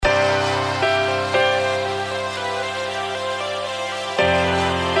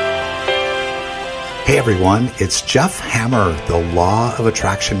Hey everyone, it's Jeff Hammer, the Law of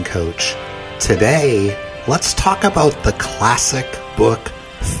Attraction Coach. Today, let's talk about the classic book,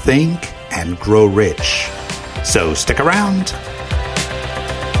 Think and Grow Rich. So stick around.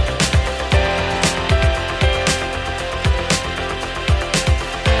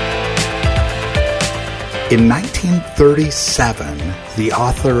 In 1937, the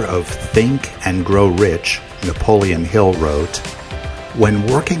author of Think and Grow Rich, Napoleon Hill, wrote, "When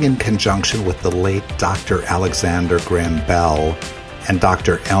working in conjunction with the late Dr. Alexander Graham Bell and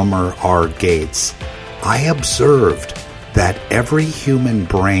Dr. Elmer R. Gates, I observed that every human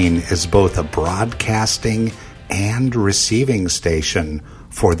brain is both a broadcasting and receiving station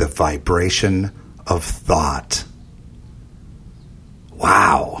for the vibration of thought."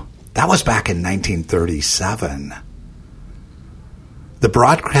 Wow, that was back in 1937. The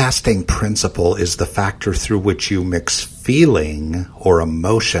broadcasting principle is the factor through which you mix feeling or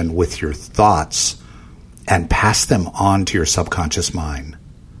emotion with your thoughts and pass them on to your subconscious mind.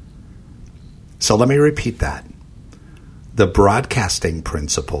 So let me repeat that. The broadcasting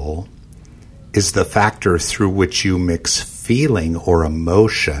principle is the factor through which you mix feeling or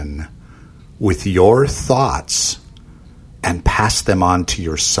emotion with your thoughts and pass them on to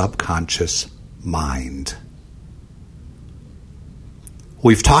your subconscious mind.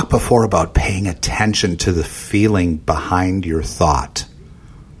 We've talked before about paying attention to the feeling behind your thought.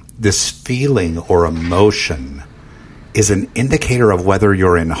 This feeling or emotion is an indicator of whether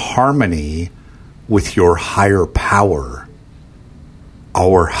you're in harmony with your higher power,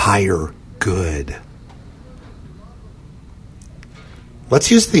 our higher good. Let's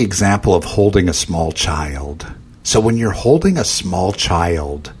use the example of holding a small child. So when you're holding a small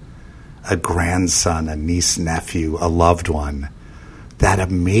child, a grandson, a niece, nephew, a loved one, that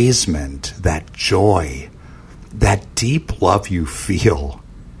amazement, that joy, that deep love you feel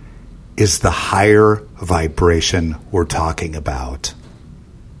is the higher vibration we're talking about.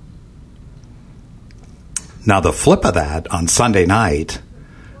 Now, the flip of that, on Sunday night,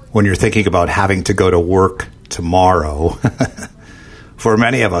 when you're thinking about having to go to work tomorrow, for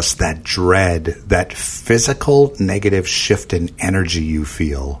many of us, that dread, that physical negative shift in energy you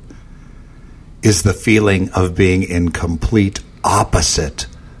feel is the feeling of being in complete opposite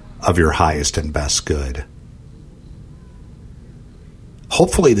of your highest and best good.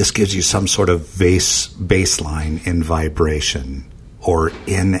 Hopefully this gives you some sort of baseline in vibration or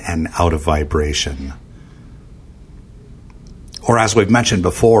in and out of vibration. Or as we've mentioned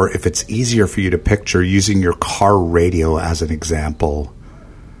before, if it's easier for you to picture using your car radio as an example,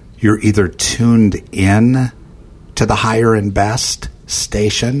 you're either tuned in to the higher and best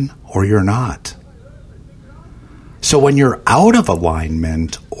station or you're not. So when you're out of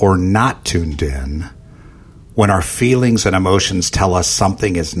alignment or not tuned in, when our feelings and emotions tell us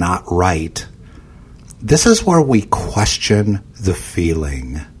something is not right, this is where we question the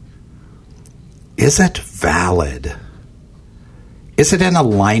feeling. Is it valid? Is it in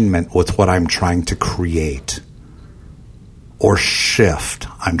alignment with what I'm trying to create or shift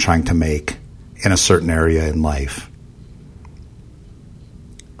I'm trying to make in a certain area in life?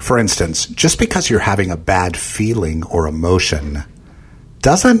 For instance, just because you're having a bad feeling or emotion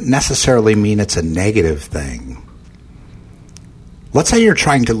doesn't necessarily mean it's a negative thing. Let's say you're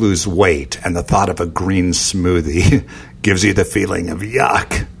trying to lose weight and the thought of a green smoothie gives you the feeling of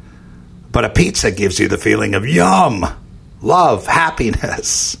yuck, but a pizza gives you the feeling of yum, love,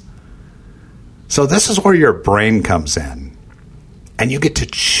 happiness. So this is where your brain comes in, and you get to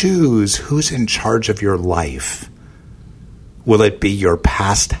choose who's in charge of your life. Will it be your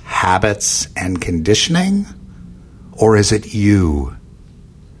past habits and conditioning, or is it you?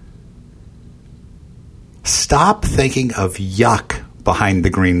 Stop thinking of yuck behind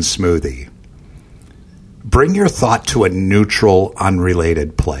the green smoothie. Bring your thought to a neutral,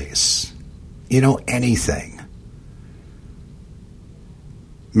 unrelated place. Anything.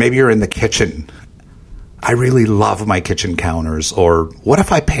 Maybe you're in the kitchen. I really love my kitchen counters. Or what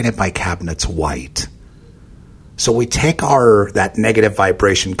if I painted my cabinets white? So we take that negative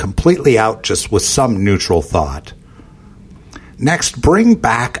vibration completely out just with some neutral thought. Next, bring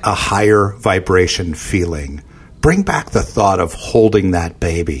back a higher vibration feeling. Bring back the thought of holding that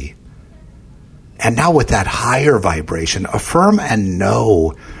baby. And now with that higher vibration, affirm and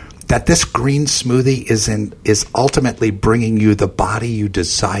know that this green smoothie is ultimately bringing you the body you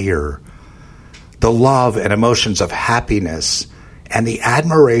desire, the love and emotions of happiness, and the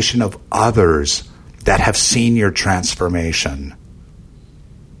admiration of others that have seen your transformation.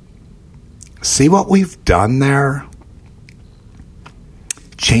 See what we've done there?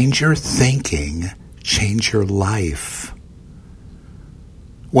 Change your thinking, change your life.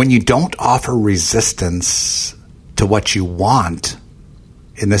 When you don't offer resistance to what you want,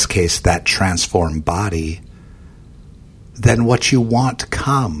 in this case, that transformed body, then what you want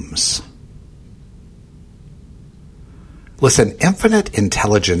comes. Listen, infinite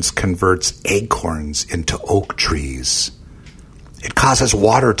intelligence converts acorns into oak trees. It causes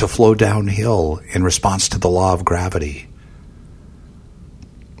water to flow downhill in response to the law of gravity.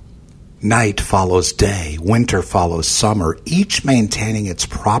 Night follows day, winter follows summer, each maintaining its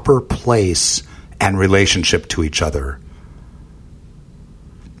proper place and relationship to each other.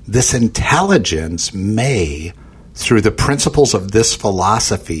 This intelligence may, through the principles of this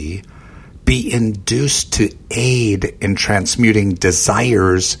philosophy, be induced to aid in transmuting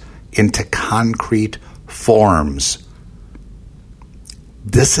desires into concrete forms.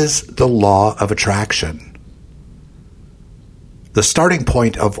 This is the law of attraction. The starting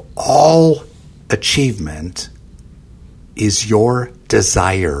point of all achievement is your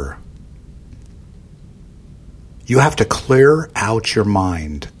desire. You have to clear out your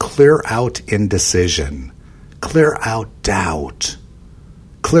mind, clear out indecision, clear out doubt,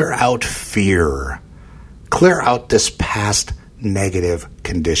 clear out fear, clear out this past negative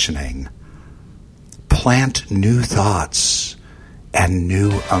conditioning. Plant new thoughts and new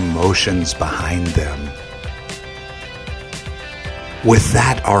emotions behind them. With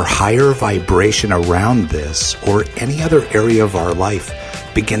that, our higher vibration around this or any other area of our life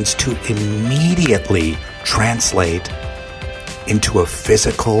begins to immediately translate into a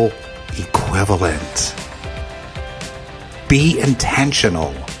physical equivalent. Be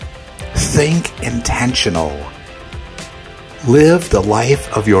intentional. Think intentional. Live the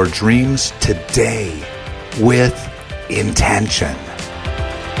life of your dreams today with intention.